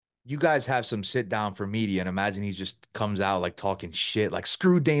You guys have some sit down for media, and imagine he just comes out like talking shit, like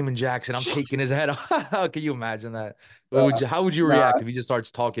screw Damon Jackson, I'm taking his head off. Can you imagine that? Uh, How would you nah, react if he just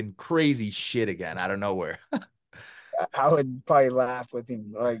starts talking crazy shit again out of nowhere? I would probably laugh with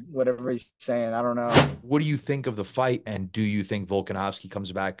him, like whatever he's saying. I don't know. What do you think of the fight, and do you think Volkanovski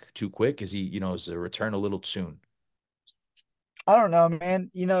comes back too quick? Is he, is the return a little soon? I don't know, man.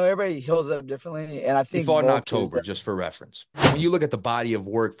 Everybody heals up differently, and I He think fought in Volk is. October, just for reference. When you look at the body of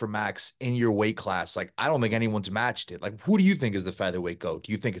work for Max in your weight class, like I don't think anyone's matched it. Like, who do you think is the featherweight GOAT?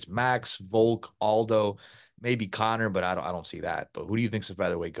 Do you think it's Max, Volk, Aldo, maybe Connor? But I don't see that. But who do you think's the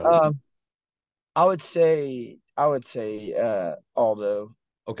featherweight GOAT? Um, I would say Aldo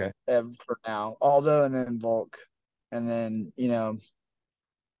Okay. for now. Aldo and then Volk, and then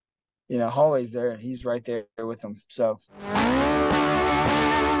Holloway's there. He's right there with him. So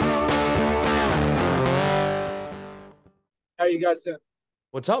how you guys doing?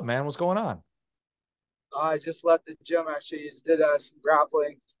 What's up, man? What's going on? I just left the gym actually. Just did some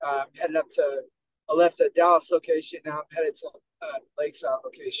grappling. Headed up to. I left the Dallas location. Now I'm headed to Lakeside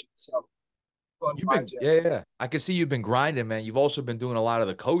location. So going to You've my been, gym. yeah, yeah, yeah. I can see you've been grinding, man. You've also been doing a lot of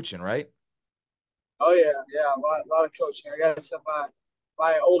the coaching, right? Oh yeah, yeah, a lot of coaching. I got some.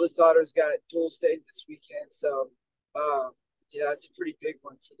 My oldest daughter's got dual state this weekend, so it's a pretty big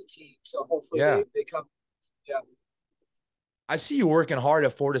one for the team. So hopefully Yeah. they come. Yeah, I see you working hard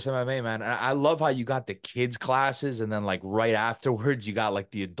at Fortis MMA, man. And I love how you got the kids classes and then like right afterwards you got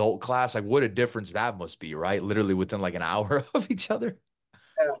like the adult class. Like what a difference that must be, right? Literally within like an hour of each other.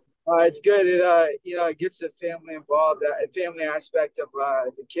 yeah. It's good. It gets the family involved. Family aspect of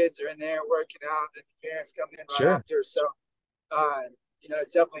the kids are in there working out, and the parents come in right Sure. after. So uh,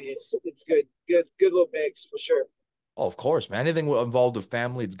 it's definitely it's good little mix for sure. Oh, of course, man. Anything involved with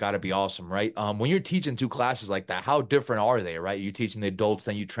family, it's got to be awesome, right? When you're teaching two classes like that, how different are they, right? You're teaching the adults,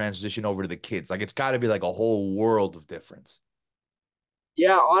 then you transition over to the kids. Like it's got to be like a whole world of difference.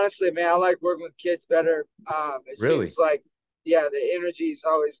 Yeah, honestly, man, I like working with kids better. It Really? seems like, yeah, the energy is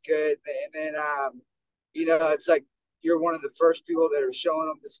always good, and then it's like you're one of the first people that are showing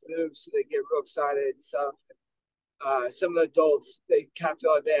them this move, so they get real excited and stuff. Some of the adults they kind of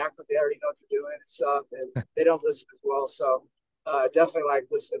feel like they act like they already know what they're doing and stuff, and they don't listen as well. So definitely like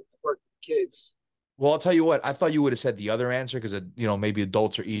listen to work with kids. Well, I'll tell you what, I thought you would have said the other answer because, maybe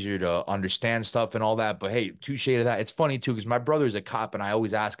adults are easier to understand stuff and all that. But hey, touche to that. It's funny too because my brother's a cop and I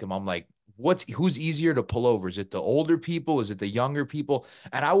always ask him, I'm like, who's easier to pull over? Is it the older people? Is it the younger people?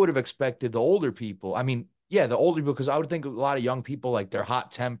 And I would have expected the older people. I mean, yeah, the older people, because I would think a lot of young people, like they're hot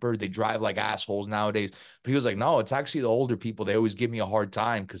tempered, they drive like assholes nowadays. But he was like, no, it's actually the older people. They always give me a hard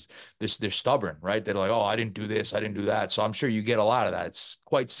time because they're stubborn, right? They're like, oh, I didn't do this, I didn't do that. So I'm sure you get a lot of that. It's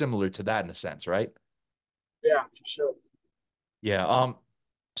quite similar to that in a sense, right? Yeah, for sure. Yeah.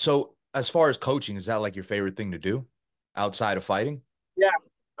 So as far as coaching, is that like your favorite thing to do outside of fighting? Yeah.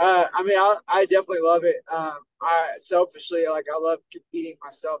 I mean, I definitely love it. I selfishly like I love competing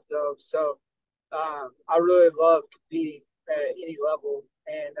myself though. So I really love competing at any level,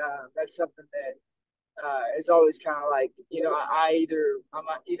 and that's something that is always kind of like I'm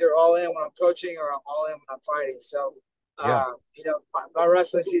either all in when I'm coaching or I'm all in when I'm fighting. So Yeah. my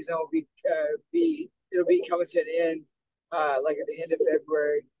wrestling season will be it'll be coming to an end like at the end of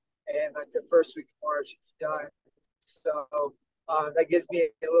February, and like the first week of March it's done. So that gives me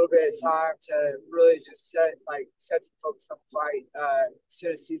a little bit of time to really just set some focus on the fight as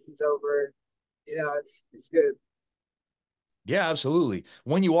soon as season's over. It's good. Yeah, absolutely.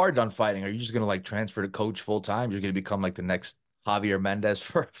 When you are done fighting, are you just gonna like transfer to coach full time? You're gonna become like the next Javier Mendez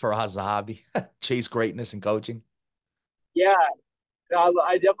for us a hobby, chase greatness in coaching. Yeah,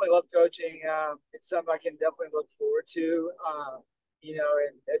 I definitely love coaching. It's something I can definitely look forward to.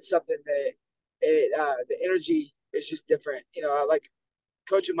 And it's something that the energy is just different. I like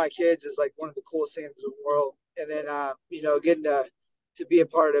coaching my kids is like one of the coolest things in the world. And then getting to be a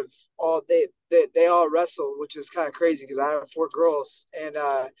part of all they all wrestle, which is kind of crazy because I have four girls, and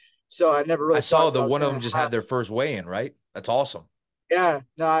so I never I really saw thought that that I was one of gonna them just have. had their first weigh-in, right? That's awesome. Yeah,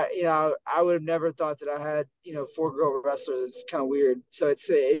 no, I would have never thought that I had, four girl wrestlers. It's kind of weird. So it's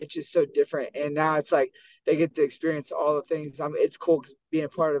just so different. And now it's like they get to experience all the things. It's cool being a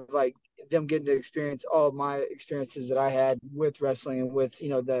part of like them getting to experience all of my experiences that I had with wrestling and with,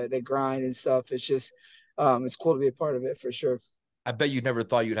 the grind and stuff. It's just, it's cool to be a part of it for sure. I bet you never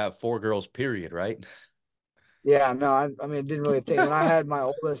thought you'd have four girls, period, right? Yeah, no, I mean, I didn't really think when I had my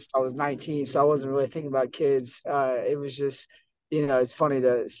oldest, I was 19, so I wasn't really thinking about kids. It was just, it's funny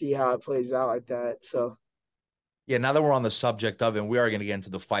to see how it plays out like that. So. Yeah, now that we're on the subject of it, and we are going to get into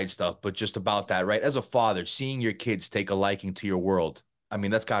the fight stuff, but just about that, right? As a father, seeing your kids take a liking to your world, I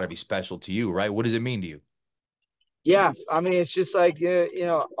mean, that's got to be special to you, right? What does it mean to you? Yeah, I mean, it's just like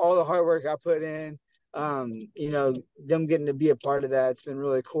all the hard work I put in, them getting to be a part of that, it's been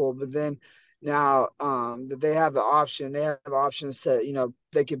really cool. But then now that they have the option, they have options to,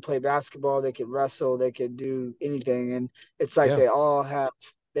 they could play basketball, they could wrestle, they could do anything, and it's like Yeah,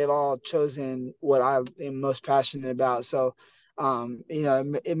 they've all chosen what I am most passionate about. So,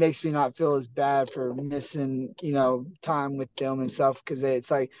 it makes me not feel as bad for missing, time with them and stuff because it's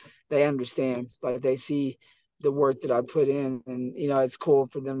like they understand, like they see the work that I put in, and it's cool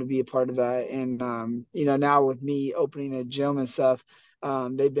for them to be a part of that. And now with me opening a gym and stuff,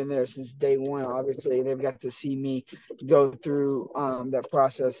 they've been there since day one. Obviously, they've got to see me go through that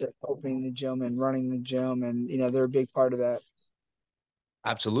process of opening the gym and running the gym, and they're a big part of that.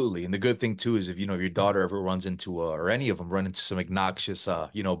 absolutely. And the good thing too is if if your daughter ever runs into or any of them run into some obnoxious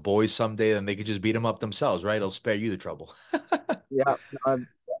boys someday, then they could just beat them up themselves, right? It'll spare you the trouble. Yeah,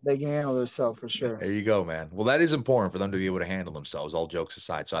 they can handle themselves for sure. There you go, man. Well, that is important for them to be able to handle themselves, all jokes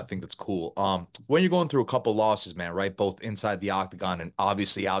aside. So I think that's cool. When you're going through a couple losses, man, right? Both inside the octagon and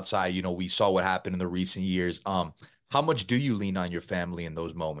obviously outside, we saw what happened in the recent years. How much do you lean on your family in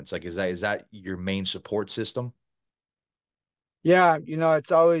those moments? Like, is that your main support system? Yeah,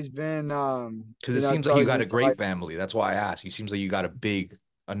 it's always been Because it seems it's like you always got been a somebody. great family. That's why I asked. You seems like you got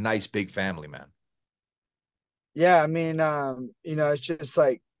a nice big family, man. Yeah, I mean, it's just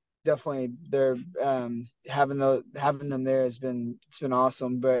like definitely they're having them there it's been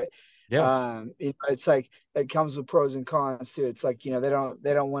awesome. But Yeah. it's like it comes with pros and cons too. It's like, they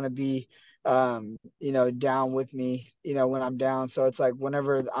don't want to be down with me, when I'm down. So it's like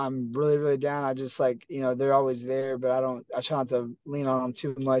whenever I'm really, really down, I just like, they're always there, but I try not to lean on them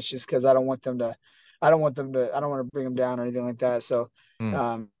too much just because I don't want to bring them down or anything like that. So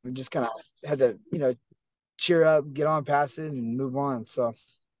Mm. just kind of had to, cheer up, get on past it, and move on. So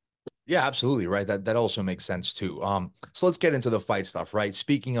Yeah, absolutely, right. That also makes sense too. So let's get into the fight stuff, right?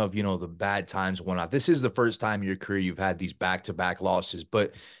 Speaking of, the bad times and whatnot, this is the first time in your career you've had these back-to-back losses.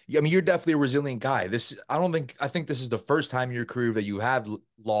 But I mean, you're definitely a resilient guy. I think this is the first time in your career that you have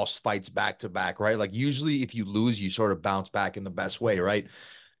lost fights back to back, right? Like usually if you lose, you sort of bounce back in the best way, right?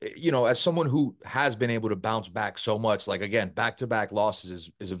 As someone who has been able to bounce back so much, like again, back-to-back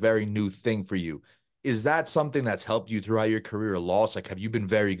losses is a very new thing for you. Is that something that's helped you throughout your career or loss? Like, have you been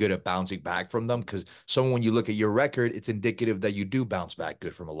very good at bouncing back from them? Because someone, when you look at your record, it's indicative that you do bounce back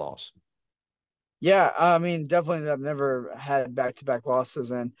good from a loss. yeah, I mean, definitely, I've never had back to back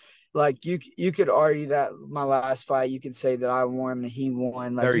losses, and like you could argue that my last fight, you could say that I won and he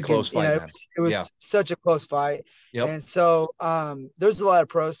won. Like Very you can, close fight, man. it Yeah. was such a close fight, Yep. and so there's a lot of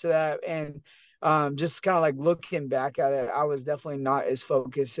pros to that, and just kind of like looking back at it, I was definitely not as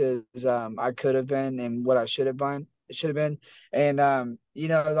focused as I could have been and what I should have been, and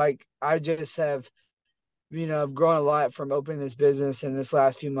like I just have I've grown a lot from opening this business, and this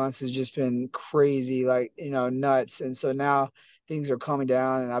last few months has just been crazy, like, nuts. And so now things are calming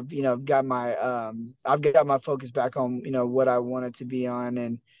down, and I've got my focus back on, what I want it to be on.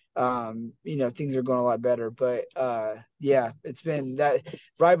 And, things are going a lot better. But, yeah, it's been that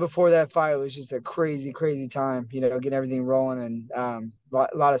right before that fight, it was just a crazy, crazy time, getting everything rolling, and,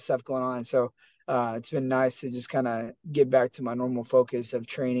 lot of stuff going on. So, it's been nice to just kind of get back to my normal focus of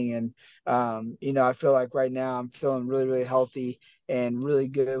training. And I feel like right now I'm feeling really, really healthy and really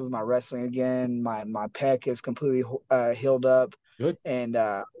good with my wrestling again. My pec is completely healed up, Good. and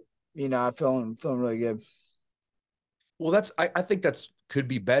I'm feeling really good. Well, I think that's could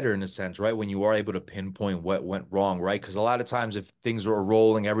be better in a sense, right? When you are able to pinpoint what went wrong, right? Because a lot of times if things are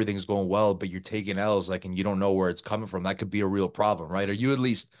rolling, everything's going well, but you're taking L's like and you don't know where it's coming from, that could be a real problem, right? Are you at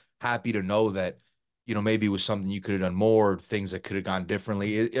least happy to know that, maybe it was something you could have done more, things that could have gone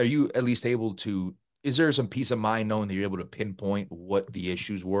differently? Are you at least able to, is there some peace of mind knowing that you're able to pinpoint what the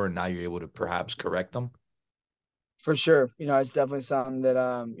issues were and now you're able to perhaps correct them? For sure, it's definitely something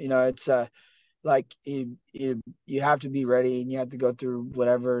that it's like you have to be ready, and you have to go through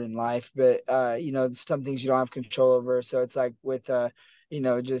whatever in life. But some things you don't have control over. So it's like with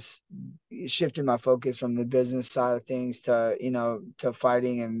just shifting my focus from the business side of things to to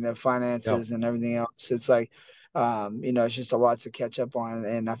fighting and the Yeah. finances and everything else. It's like it's just a lot to catch up on,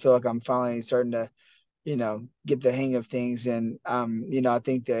 and I feel like I'm finally starting to get the hang of things. And I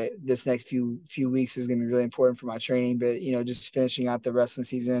think that this next few weeks is going to be really important for my training. But just finishing out the wrestling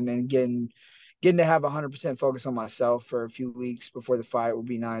season and getting to have 100% focus on myself for a few weeks before the fight will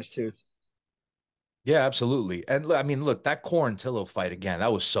be nice too. Yeah, absolutely. And I mean, look, that Quarantillo fight again,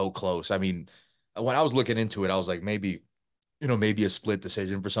 that was so close. I mean, when I was looking into it, I was like, maybe a split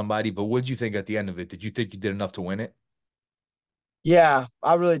decision for somebody. But what did you think at the end of it? Did you think you did enough to win it? Yeah,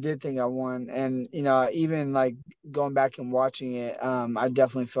 I really did think I won. And, even like going back and watching it, I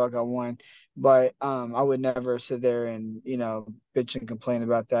definitely felt like I won. But I would never sit there and, bitch and complain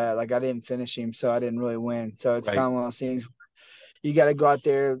about that. Like I didn't finish him, so I didn't really win. So it's Right. kind of one of those things you got to go out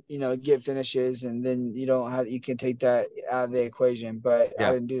there, get finishes, and then you can take that out of the equation. But I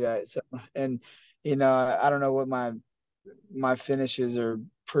Yeah. didn't do that. So, and I don't know what my finishes are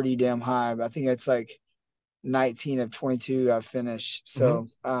pretty damn high, but I think it's like 19 of 22 I finished. Hmm. So,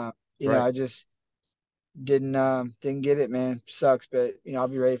 Right. I just didn't get it, man. Sucks, but I'll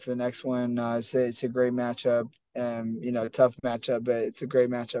be ready for the next one. It's a great matchup, tough matchup, but it's a great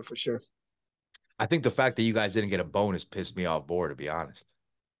matchup for sure. I think the fact that you guys didn't get a bonus pissed me off more, to be honest.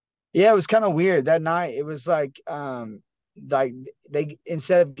 Yeah, it was kind of weird that night. It was like they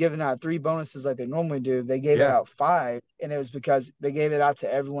instead of giving out three bonuses like they normally do, they gave Yeah. out five, and it was because they gave it out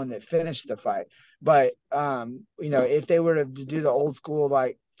to everyone that finished the fight. But if they were to do the old school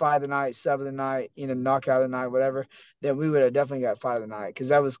like fight of the night, sub of the night, knockout of the night, whatever, then we would have definitely got fight of the night because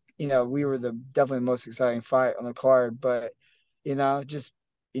that was we were the definitely the most exciting fight on the card. But just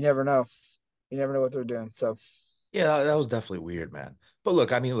you never know, you never know what they're doing. So. Yeah, that was definitely weird, man. But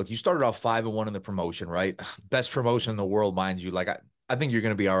look, I mean, look, you started off 5-1 in the promotion, right? Best promotion in the world, mind you. Like, I think you're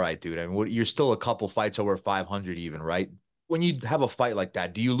gonna be all right, dude. I mean, you're still a couple fights over 500, even, right? When you have a fight like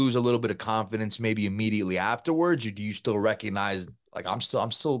that, do you lose a little bit of confidence maybe immediately afterwards, or do you still recognize like I'm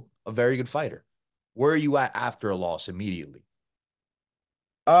still a very good fighter? Where are you at after a loss immediately?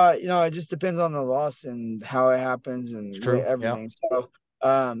 It just depends on the loss and how it happens It's and true. Yeah. everything. So,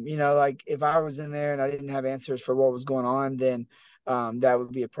 like if I was in there and I didn't have answers for what was going on, then that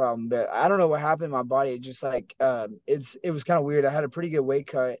would be a problem. But I don't know what happened in my body. It just like it was kind of weird. I had a pretty good weight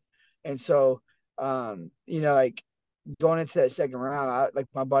cut, and so like going into that second round, like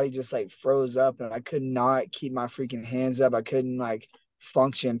my body just like froze up and I could not keep my freaking hands up. I couldn't like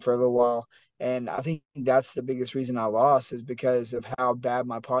function for a little while. And I think that's the biggest reason I lost is because of how bad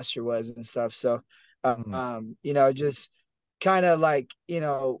my posture was and stuff. So, Mm, just kind of like,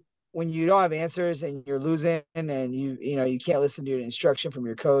 when you don't have answers and you're losing and you can't listen to an instruction from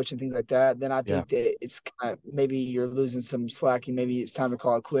your coach and things like that, then I yeah. think that it's kind of maybe you're losing some slack and maybe it's time to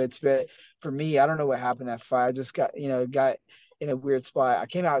call it quits. But for me, I don't know what happened that fight. I just got in a weird spot. I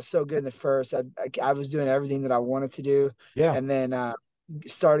came out so good in the first. I was doing everything that I wanted to do, Yeah. and then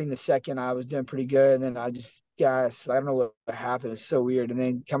starting the second, I was doing pretty good, and then guys, I don't know what happened. It's so weird. And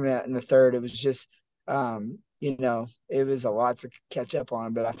then coming out in the third, it was just it was a lot to catch up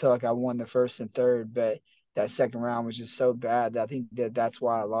on. But I feel like I won the first and third, but that second round was just so bad that I think that's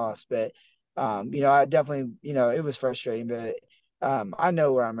why I lost. But I definitely, it was frustrating, but I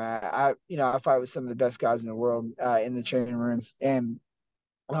know where I'm at. I fight with some of the best guys in the world in the training room, and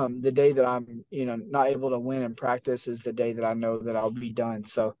the day that I'm, not able to win in practice is the day that I know that I'll be done.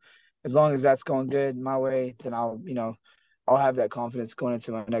 So, as long as that's going good my way, then I'll have that confidence going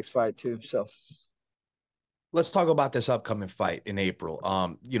into my next fight too. So, Let's talk about this upcoming fight in April.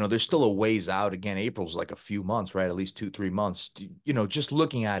 There's still a ways out. Again, April's like a few months, right? At least 2, 3 months. Just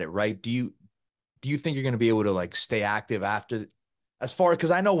looking at it, right? Do you think you're going to be able to like stay active after as far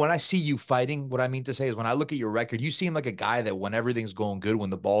because I know when I see you fighting, what I mean to say is when I look at your record, you seem like a guy that when everything's going good,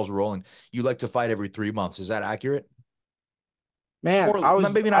 when the ball's rolling, you like to fight every 3 months. Is that accurate? man, Or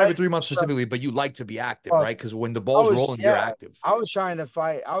maybe not I every 3 months specifically, but you like to be active, uh, right? Because when the I ball's was rolling, you're yeah, active. I was trying to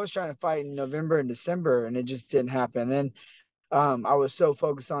fight. I was trying to fight in November and December, and it just didn't happen. And then I was so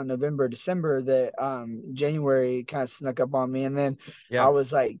focused on November, December that January kind of snuck up on me, and then I Yeah.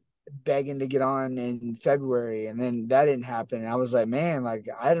 was like begging to get on in February, and then that didn't happen. And I was like, man, like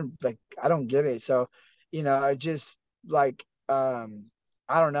I don't get it. So, I just like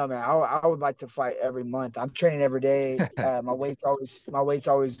I don't know, man. I would like to fight every month. I'm training every day. My weight's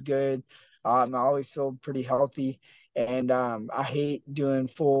always good. I always feel pretty healthy. And I hate doing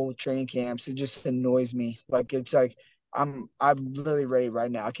full training camps. It just annoys me. Like it's like I'm literally ready right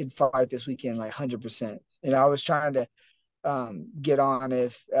now. I could fight this weekend like 100%. I was trying to get on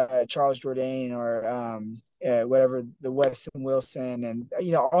if Charles Jourdain or whatever the Weston Wilson and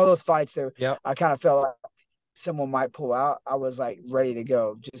all those fights that Yeah. I kind of felt like someone might pull out. I was like ready to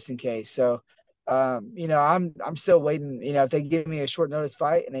go just in case. So I'm still waiting. If they give me a short notice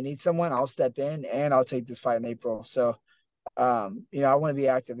fight and they need someone, I'll step in and I'll take this fight in April. So I want to be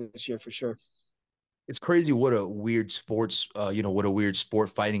active this year for sure. It's crazy what a weird sports, what a weird sport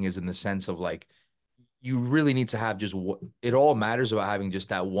fighting is in the sense of like you really need to have just what it all matters about having just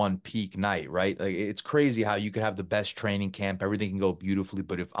that one peak night, right? Like it's crazy how you could have the best training camp, everything can go beautifully,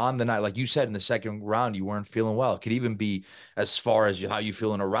 but if on the night, like you said in the second round, you weren't feeling well, it could even be as far as how you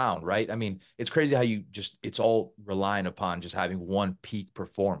feeling around, right? I mean, it's crazy how you just it's all relying upon just having one peak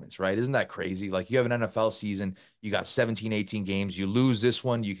performance, right? Isn't that crazy? Like you have an NFL season, you got 17, 18 games, you lose this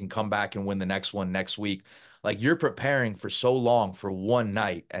one, you can come back and win the next one next week. Like you're preparing for so long for one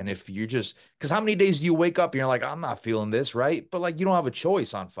night. And if you're just, because how many days do you wake up and you're like, I'm not feeling this, right? But like you don't have a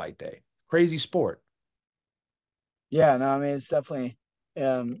choice on fight day. Crazy sport. Yeah, no, I mean it's definitely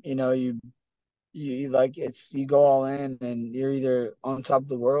you like it's you go all in and you're either on top of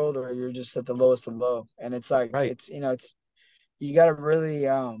the world or you're just at the lowest of low. And it's like Right. it's you got to really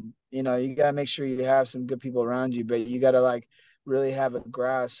you got to make sure you have some good people around you, but you got to like really have a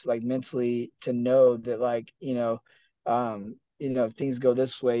grasp like mentally to know that like if things go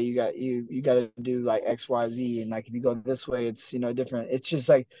this way you got to do like XYZ, and like if you go this way it's different. It's just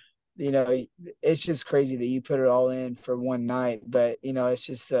like you know it's just crazy that you put it all in for one night, but it's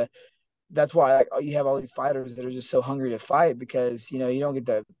just that's why like, you have all these fighters that are just so hungry to fight, because you don't get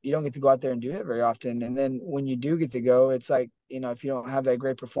to go out there and do it very often. And then when you do get to go, it's like if you don't have that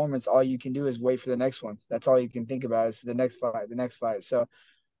great performance, all you can do is wait for the next one. That's all you can think about is the next fight, the next fight. So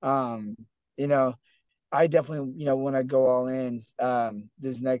um you know I definitely want to go all in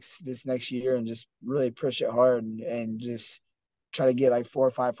this next year and just really push it hard and just try to get like 4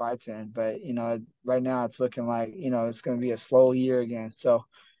 or 5 fights in. But right now it's looking like it's going to be a slow year again. So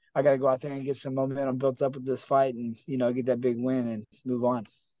I got to go out there and get some momentum built up with this fight, and get that big win and move on.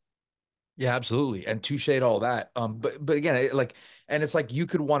 Yeah, absolutely. And touche to all that. But again, and it's like you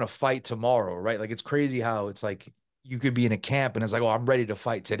could want to fight tomorrow, right? Like it's crazy how it's like you could be in a camp and it's like, oh, I'm ready to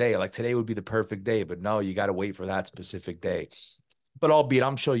fight today. Like today would be the perfect day, but no, you got to wait for that specific day. But albeit,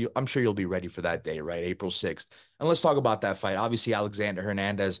 I'm sure you'll be ready for that day, right? April 6th. And let's talk about that fight. Obviously, Alexander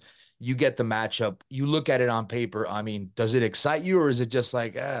Hernandez, you get the matchup, you look at it on paper. I mean, does it excite you or is it just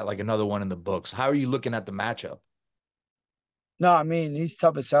like another one in the books? How are you looking at the matchup? No, I mean he's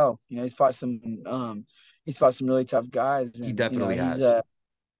tough as hell. He's fought some really tough guys, He and definitely has.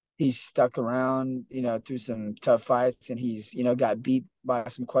 he's stuck around, through some tough fights, and he's, got beat by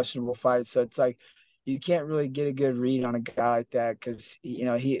some questionable fights. So it's like you can't really get a good read on a guy like that because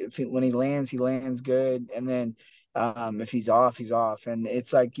when he lands good, and then if he's off, he's off, and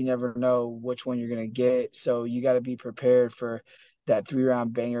it's like you never know which one you're gonna get. So you got to be prepared for that 3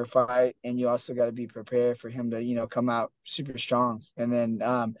 round banger fight, and you also got to be prepared for him to come out super strong. And then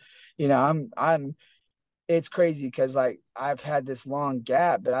I'm it's crazy because like I've had this long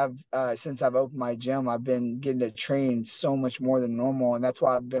gap, but I've since I've opened my gym, I've been getting to train so much more than normal, and that's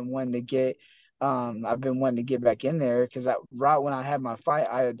why I've been wanting to get back in there because right when I had my fight,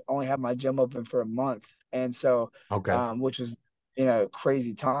 I had only had my gym open for a month, and so Okay. which was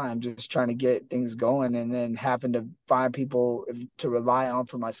crazy time just trying to get things going, and then having to find people to rely on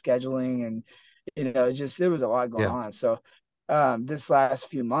for my scheduling, and just there was a lot going Yeah. on. So this last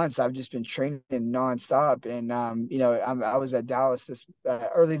few months, I've just been training nonstop. And, I was at Dallas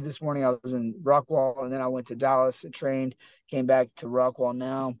early this morning. I was in Rockwall, and then I went to Dallas and trained, came back to Rockwall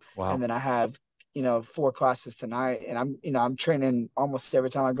now. And Wow. then I have, 4 classes tonight. And I'm training almost every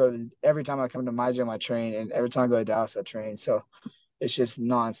time I come to my gym, I train. And every time I go to Dallas, I train. So it's just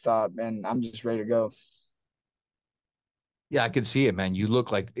nonstop. And I'm just ready to go. Yeah, I could see it, man. You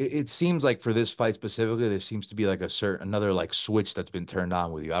look like it seems like for this fight specifically, there seems to be like a certain another like switch that's been turned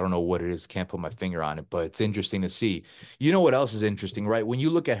on with you. I don't know what it is, can't put my finger on it, but it's interesting to see. You know what else is interesting, right? When you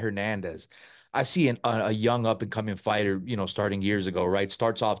look at Hernandez, I see a young up and coming fighter, starting years ago, right?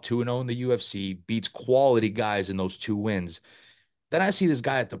 Starts off 2-0 in the UFC, beats quality guys in those two wins. Then I see this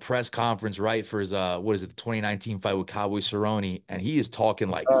guy at the press conference, right, for his what is it, the 2019 fight with Cowboy Cerrone, and he is talking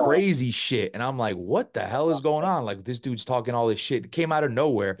like Uh, crazy shit. And I'm like, what the hell is going on? Like this dude's talking all this shit. It came out of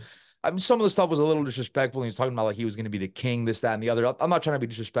nowhere. I mean, some of the stuff was a little disrespectful. He was talking about like he was going to be the king, this, that, and the other. I'm not trying to be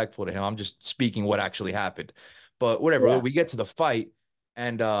disrespectful to him. I'm just speaking what actually happened. But whatever. yeah. We get to the fight,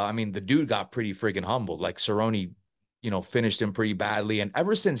 and I mean, the dude got pretty freaking humbled. Like Cerrone finished him pretty badly. And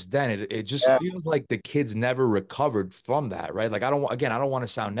ever since then, it just Yeah. feels like the kid's never recovered from that, right? Like, I don't want to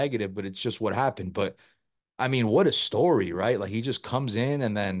sound negative, but it's just what happened. But I mean, what a story, right? Like, he just comes in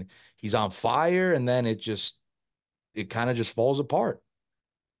and then he's on fire and then it kind of just falls apart.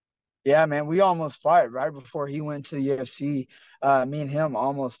 Yeah, man, we almost fought right before he went to the UFC. Me and him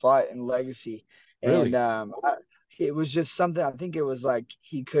almost fought in Legacy, and Really? it was just something. I think it was like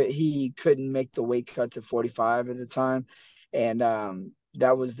he couldn't make the weight cut to 45 at the time, and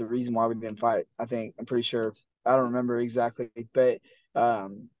that was the reason why we didn't fight. I'm pretty sure. I don't remember exactly, but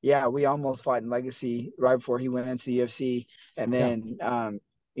yeah, we almost fought in Legacy right before he went into the UFC, and Yeah.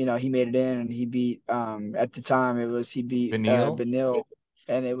 then he made it in and he beat at the time it was he beat Benil. Benil,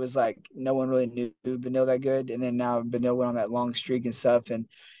 and it was like no one really knew Benil that good, and then now Benil went on that long streak and stuff, and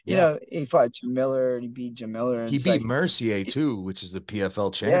Yeah. he fought Jim Miller and he beat Jim Miller, and He it's beat like, Mercier too, which is the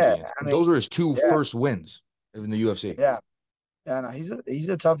PFL yeah, champion. I And mean, those are his two yeah, first wins in the UFC. yeah. Yeah, no, he's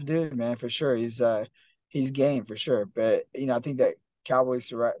a tough dude, man, for sure. He's game for sure. But I think that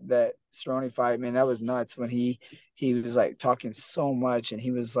that Cerrone fight, man, that was nuts when he was like talking so much and he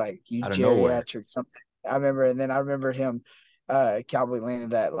was like, "You Out of nowhere. geriatric something." I remember, and then I remember him, Cowboy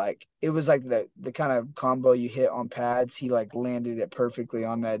landed that like it was like the kind of combo you hit on pads. He like landed it perfectly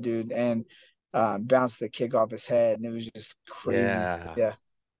on that dude and bounced the kick off his head, and it was just crazy. Yeah. Yeah.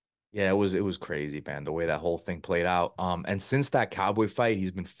 Yeah, it was crazy, man, the way that whole thing played out. And since that Cowboy fight,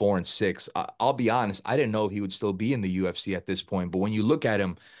 he's been 4-6. I'll be honest, I didn't know he would still be in the UFC at this point. But when you look at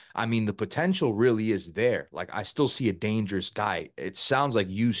him, I mean, the potential really is there. Like, I still see a dangerous guy. It sounds like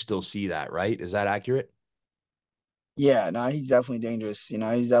you still see that, right? Is that accurate? Yeah, no, he's definitely dangerous.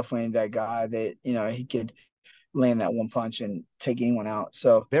 He's definitely that guy that, he could land that one punch and take anyone out.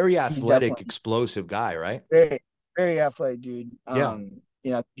 So Very he's athletic, definitely explosive guy, right? very, very athletic dude. Yeah.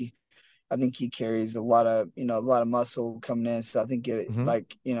 I think he carries a lot of muscle coming in. So I think Hmm.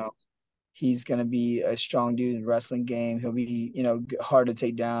 he's gonna be a strong dude in the wrestling game. He'll be, hard to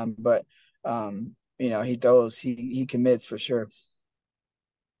take down, but he commits for sure.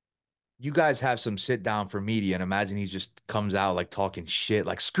 You guys have some sit down for media, and imagine he just comes out like talking shit,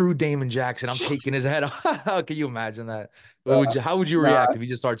 like screw Damon Jackson, I'm taking his head off. Can you imagine that? How would you No, react if he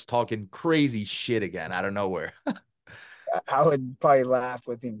just starts talking crazy shit again out of nowhere? I would probably laugh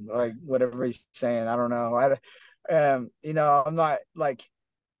with him, like whatever he's saying. I don't know. I'm not like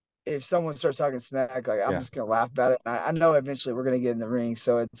if someone starts talking smack, like I'm Yeah. just gonna laugh about it. I know eventually we're gonna get in the ring,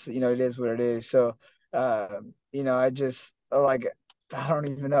 so it's it is what it is. So, I just like I don't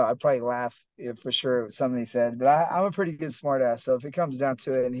even know. I'd probably laugh for sure with something he said, but I'm a pretty good smart ass. So if it comes down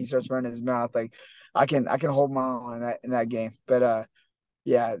to it and he starts running his mouth, like I can hold my own in that game. But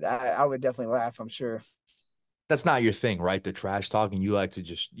yeah, I would definitely laugh. I'm sure. That's not your thing, right? The trash talking. You like to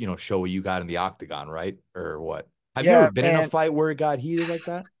just, show what you got in the octagon, right? Or what? Have you ever Yeah, been in a man. fight where it got heated like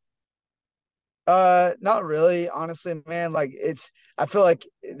that? Not really, honestly, man. Like I feel like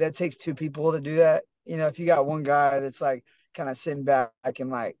that takes two people to do that. If you got one guy that's like kind of sitting back and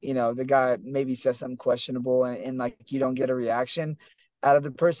like, the guy maybe says something questionable and like you don't get a reaction out of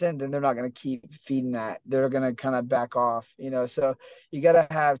the person, then they're not going to keep feeding that. They're going to kind of back off. So you got to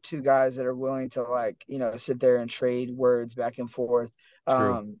have two guys that are willing to like, sit there and trade words back and forth.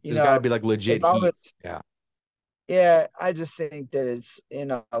 True. Um, you There's got to know, be like if legit I heat. was Yeah. yeah, I just think that it's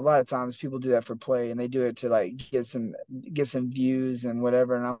a lot of times people do that for play and they do it to like get some views and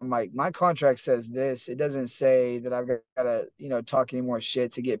whatever. And I'm like, my contract says this. It doesn't say that I've got to talk any more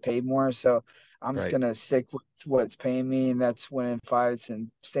shit to get paid more. So I'm just Right. gonna stick with what's paying me, and that's winning fights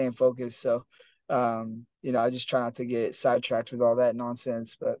and staying focused. So I just try not to get sidetracked with all that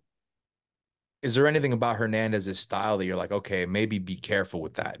nonsense. But Is there anything about Hernandez's style that you're like, okay, maybe be careful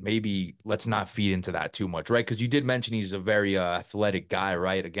with that? Maybe let's not feed into that too much, right? Because you did mention he's a very athletic guy,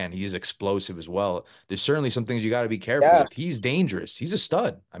 right? Again, he's explosive as well. There's certainly some things you got to be careful yeah, with. He's dangerous. He's a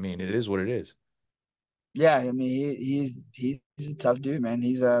stud. I mean, it is what it is. yeah, I mean he's a tough dude, man.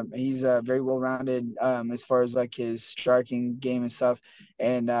 He's very well rounded as far as like his striking game and stuff.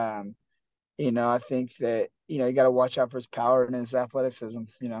 And I think that you got to watch out for his power and his athleticism.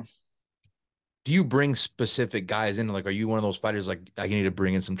 Do you bring specific guys in? Like, are you one of those fighters like I need to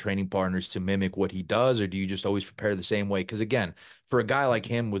bring in some training partners to mimic what he does, or do you just always prepare the same way? Because again, for a guy like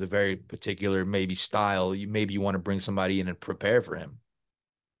him with a very particular maybe style, you want to bring somebody in and prepare for him.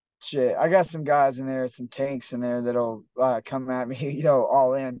 Shit, I got some guys in there, some tanks in there that'll come at me,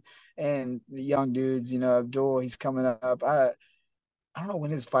 all in. And the young dudes, Abdul, he's coming up. I don't know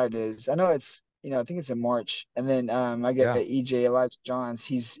when his fight is. I know I think it's in March. And then I get Yeah, EJ Elijah Johns.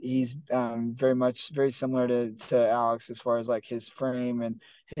 He's very similar to Alex as far as like his frame and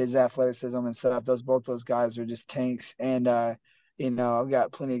his athleticism and stuff. Both those guys are just tanks. And I've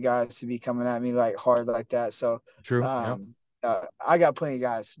got plenty of guys to be coming at me like hard like that. So true. Yeah. um I got plenty of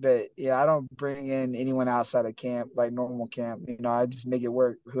guys, but yeah, I don't bring in anyone outside of camp, like normal camp. I just make it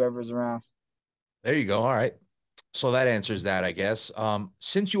work, whoever's around. There you go. All right. So that answers that, I guess.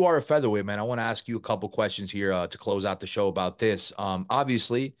 Since you are a featherweight, man, I want to ask you a couple questions here to close out the show about this.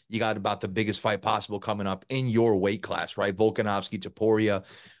 Obviously, you got about the biggest fight possible coming up in your weight class, right? Volkanovski, Topuria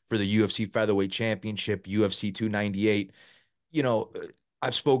for the UFC featherweight championship, UFC 298. You know,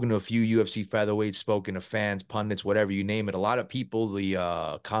 I've spoken to a few UFC featherweights, spoken to fans, pundits, whatever you name it. A lot of people,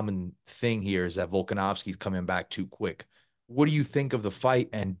 the common thing here is that Volkanovski's coming back too quick. What do you think of the fight?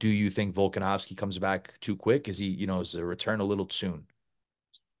 And do you think Volkanovski comes back too quick? Is he, is the return a little soon?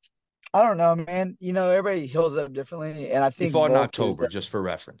 I don't know, man. Everybody heals up differently, and I He think fought in Volk is October, just for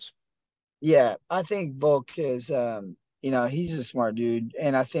reference. yeah, I think Volk is he's a smart dude,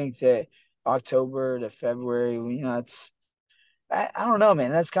 and I think that October to February, I don't know,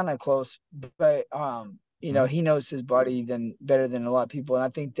 man. That's kind of close, but Mhm. he knows his body than better than a lot of people, and I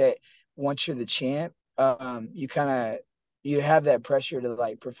think that once you're the champ, you have that pressure to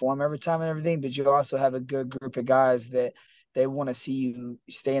like perform every time and everything, but you also have a good group of guys that they want to see you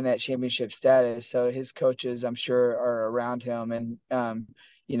stay in that championship status. So his coaches, I'm sure, are around him and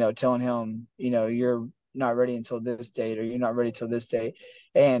telling him, you're not ready until this date or you're not ready till this date.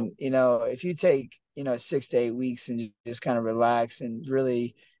 And if you take 6 to 8 weeks and just kind of relax and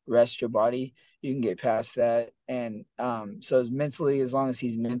really rest your body, you can get past that. And so as long as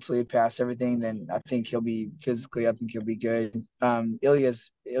he's mentally past everything, then I think he'll be physically, I think he'll be good.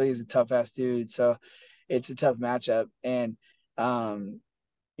 Ilya's a tough ass dude, so it's a tough matchup. And um,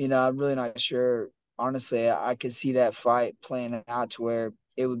 I'm really not sure. Honestly, I could see that fight playing out to where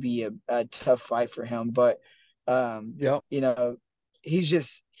it would be a tough fight for him. But, um, Yep. you know,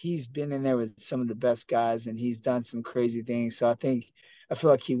 he's been in there with some of the best guys and he's done some crazy things. So I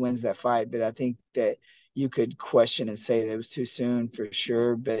feel like he wins that fight. But I think that you could question and say that it was too soon for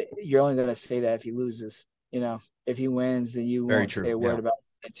sure. But you're only going to say that if he loses. If he wins, then you Very won't say true. a word Yeah. about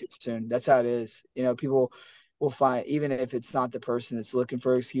it too soon. That's how it is. People will find, even if it's not the person that's looking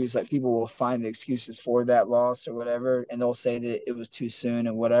for an excuse, like people will find excuses for that loss or whatever, and they'll say that it was too soon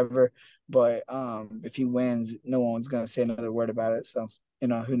and whatever. But if he wins, no one's gonna say another word about it. So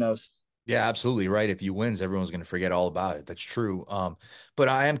who knows? Yeah, absolutely right. If he wins, everyone's going to forget all about it. That's true. But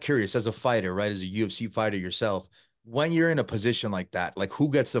I am curious as a fighter, right? As a UFC fighter yourself, when you're in a position like that, like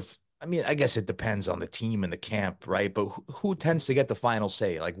who gets I mean, I guess it depends on the team and the camp, right? But who tends to get the final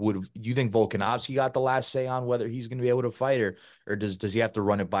say? Like, would you think Volkanovski got the last say on whether he's going to be able to fight, or does he have to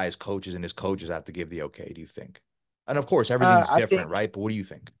run it by his coaches and his coaches have to give the okay? Do you think? And of course, everything's I think different, right? But what do you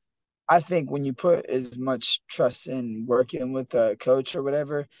think? I think when you put as much trust in working with a coach or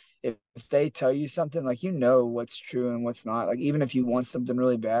whatever, if they tell you something, like what's true and what's not. Like even if you want something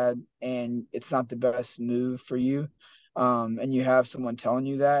really bad and it's not the best move for you, and you have someone telling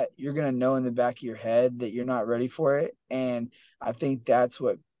you that, you're gonna know in the back of your head that you're not ready for it. And I think that's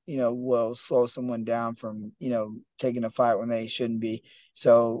what will slow someone down from taking a fight when they shouldn't be.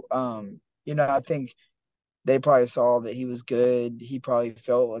 So I think they probably saw that he was good. He probably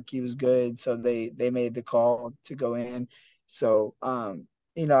felt like he was good, so they made the call to go in. So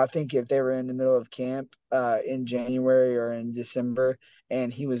I think if they were in the middle of camp in January or in December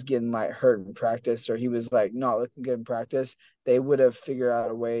and he was getting like hurt in practice or he was like not looking good in practice, they would have figured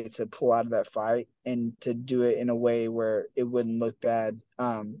out a way to pull out of that fight and to do it in a way where it wouldn't look bad.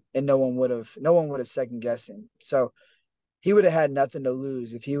 And no one would have second guessed him. So he would have had nothing to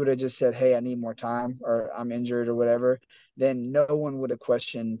lose if he would have just said, "Hey, I need more time," or "I'm injured," or whatever. Then no one would have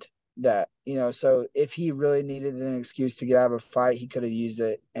questioned that. So if he really needed an excuse to get out of a fight, he could have used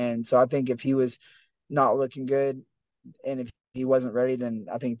it. And so I think if he was not looking good and if he wasn't ready, then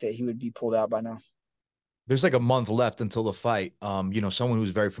I think that he would be pulled out by now. There's like a month left until the fight. Someone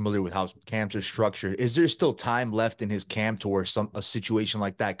who's very familiar with how camps are structured. Is there still time left in his camp to where a situation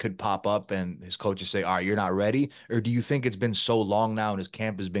like that could pop up and his coaches say, "All right, you're not ready," or do you think it's been so long now and his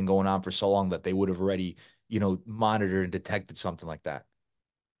camp has been going on for so long that they would have already, monitored and detected something like that?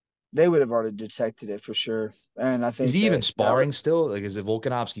 They would have already detected it for sure. And I Is think he even that would, sparring still? Like, is it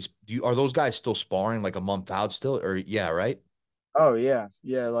Volkanovski's? Are those guys still sparring like a month out still? Or yeah, right? oh yeah,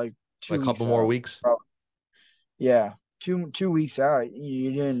 yeah, like Like a 2 weeks couple more out. weeks? Yeah, 2 weeks out,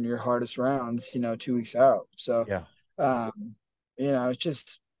 you're doing your hardest rounds, 2 weeks out. So, Yeah. um, it's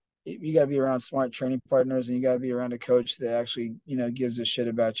just you got to be around smart training partners, and you got to be around a coach that actually, gives a shit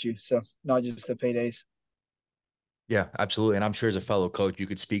about you. So, not just the paydays. Yeah, absolutely. And I'm sure as a fellow coach, you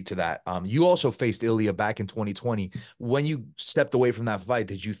could speak to that. You also faced Ilya back in 2020. When you stepped away from that fight,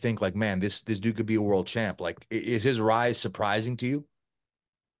 did you think like, man, this dude could be a world champ? Like, is his rise surprising to you?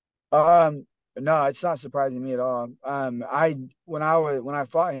 Um, no, it's not surprising me at all. I when I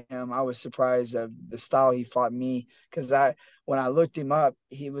fought him, I was surprised of the style he fought me because I when I looked him up,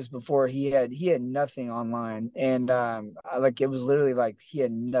 he was before he had nothing online, and like it was literally like he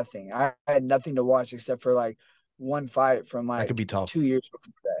had nothing. I had nothing to watch except for like one fight from That could like be tough. 2 years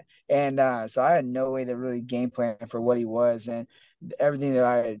before that, and so I had no way to really game plan for what he was, and everything that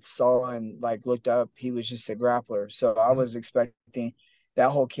I had saw and like looked up, he was just a grappler. So I Mhm. was expecting that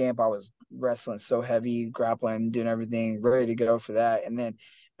whole camp I was wrestling so heavy, grappling, doing everything, ready to go for that. And then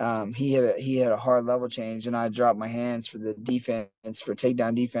he had a hard level change, and I dropped my hands for the defense for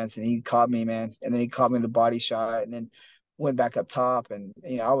takedown defense, and he caught me, man. And then he caught me in the body shot, and then went back up top, and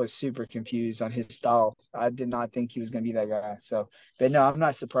I was super confused on his style. I did not think he was going to be that guy. So, but no, I'm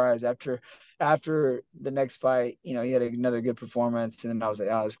not surprised. After the next fight, he had another good performance, and then I was like,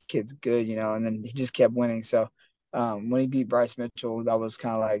 oh, this kid's good, and then he just kept winning. So, when he beat Bryce Mitchell, that was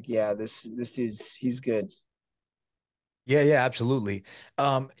kind of like, yeah, this dude's he's good. Yeah, yeah, absolutely.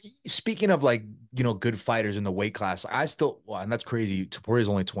 Um, Speaking of like, good fighters in the weight class, I still, well, and that's crazy. Topuria is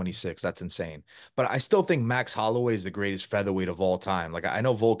only 26. That's insane. But I still think Max Holloway is the greatest featherweight of all time. Like, I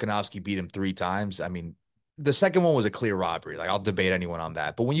know Volkanovski beat him 3 times. I mean, the second one was a clear robbery. Like, I'll debate anyone on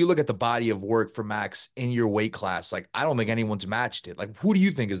that. But when you look at the body of work for Max in your weight class, like, I don't think anyone's matched it. Like, who do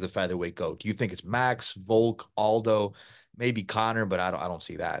you think is the featherweight GOAT? Do you think it's Max, Volk, Aldo, maybe Connor? But I don't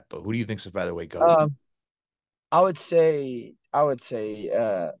see that. But who do you think's the featherweight GOAT? Um, I would say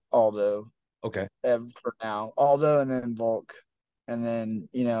Aldo Okay. for now, Aldo, and then Volk, and then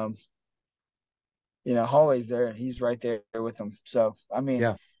Holloway's there. He's right there with him. So I mean,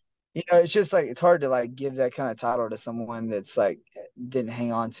 Yeah. it's just like it's hard to like give that kind of title to someone that's like didn't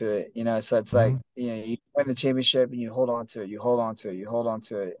hang on to it. So it's like, Mhm. you win the championship and you hold on to it, you hold on to it, you hold on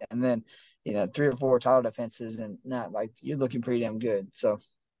to it, and then 3 or 4 title defenses and not like you're looking pretty damn good. So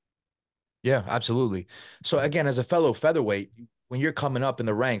Yeah, absolutely. So again, as a fellow featherweight, when you're coming up in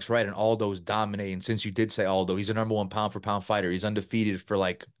the ranks, right, and Aldo's dominating, since you did say Aldo, he's a number one pound for pound fighter. He's undefeated for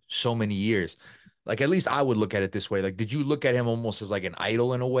like so many years. Like at least I would look at it this way. Like, did you look at him almost as like an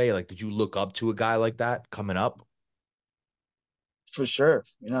idol in a way? Like, did you look up to a guy like that coming up? for sure,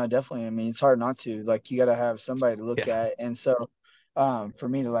 definitely. I mean, it's hard not to. Like, you got to have somebody to look Yeah. at, and so for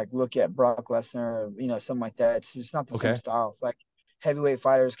me to like look at Brock Lesnar, or, something like that, it's just not the same Okay. style. Like heavyweight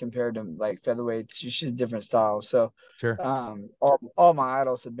fighters compared to like featherweights, it's just different styles. So Sure. all my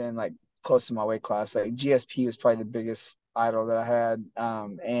idols have been like close to my weight class. Like GSP was probably the biggest idol that I had,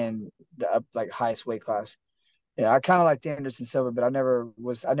 and the like highest weight class. Yeah, I kind of liked Anderson Silva, but I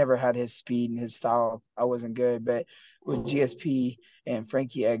never had his speed and his style. I wasn't good, but with GSP and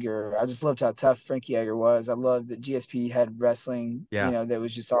Frankie Edgar, I just loved how tough Frankie Edgar was. I loved that GSP had wrestling, Yeah. that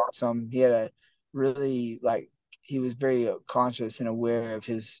was just awesome. He had a really like he was very conscious and aware of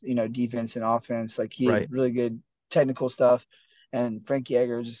his, defense and offense. Like he had Right. really good technical stuff. And Frankie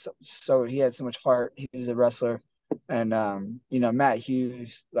Edgar was just so he had so much heart. He was a wrestler. And Matt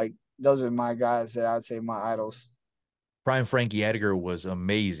Hughes, like those are my guys that I would say my idols. Prime Frankie Edgar was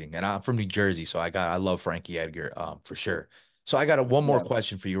amazing. And I'm from New Jersey, so I love Frankie Edgar for sure. So I got one more Yeah.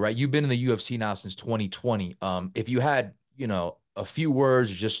 question for you, right? You've been in the UFC now since 2020. If you had, a few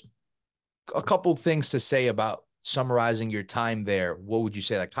words, just a couple things to say about summarizing your time there, what would you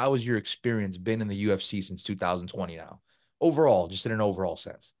say? Like, how has your experience been in the UFC since 2020 now? Overall, just in an overall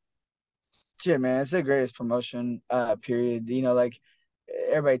sense. Shit, man, it's the greatest promotion, period. Like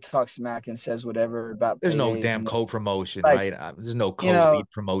everybody talks smack and says whatever about There's no paydays damn and co-promotion, like, right? There's no you know,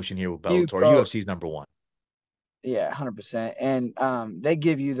 co-elite promotion here with you Bellator. go, UFC's number one. yeah, 100%. And they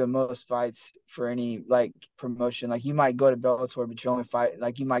give you the most fights for any like promotion. Like you might go to Bellator, but you only fight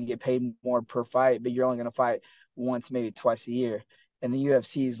like you might get paid more per fight, but you're only gonna fight once, maybe twice a year. And the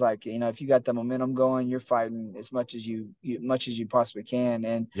UFC is like, if you got the momentum going, you're fighting as much as much as you possibly can.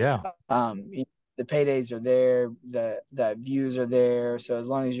 And Yeah, um, the paydays are there, the views are there. So as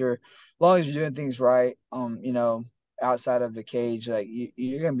long as you're doing things right, outside of the cage, like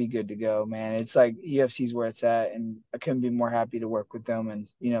you're gonna be good to go, man. It's like UFC's where it's at, and I couldn't be more happy to work with them and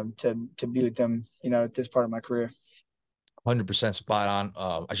to be with them, at this part of my career. 100% spot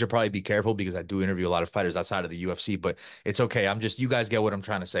on. I should probably be careful because I do interview a lot of fighters outside of the UFC, but it's okay. You guys get what I'm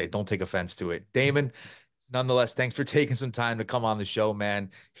trying to say. Don't take offense to it. Damon, nonetheless, thanks for taking some time to come on the show, man.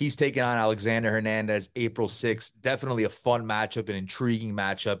 He's taking on Alexander Hernandez April 6th. Definitely a fun matchup, an intriguing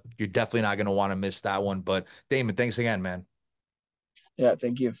matchup. You're definitely not going to want to miss that one. But Damon, thanks again, man. Yeah,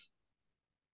 thank you.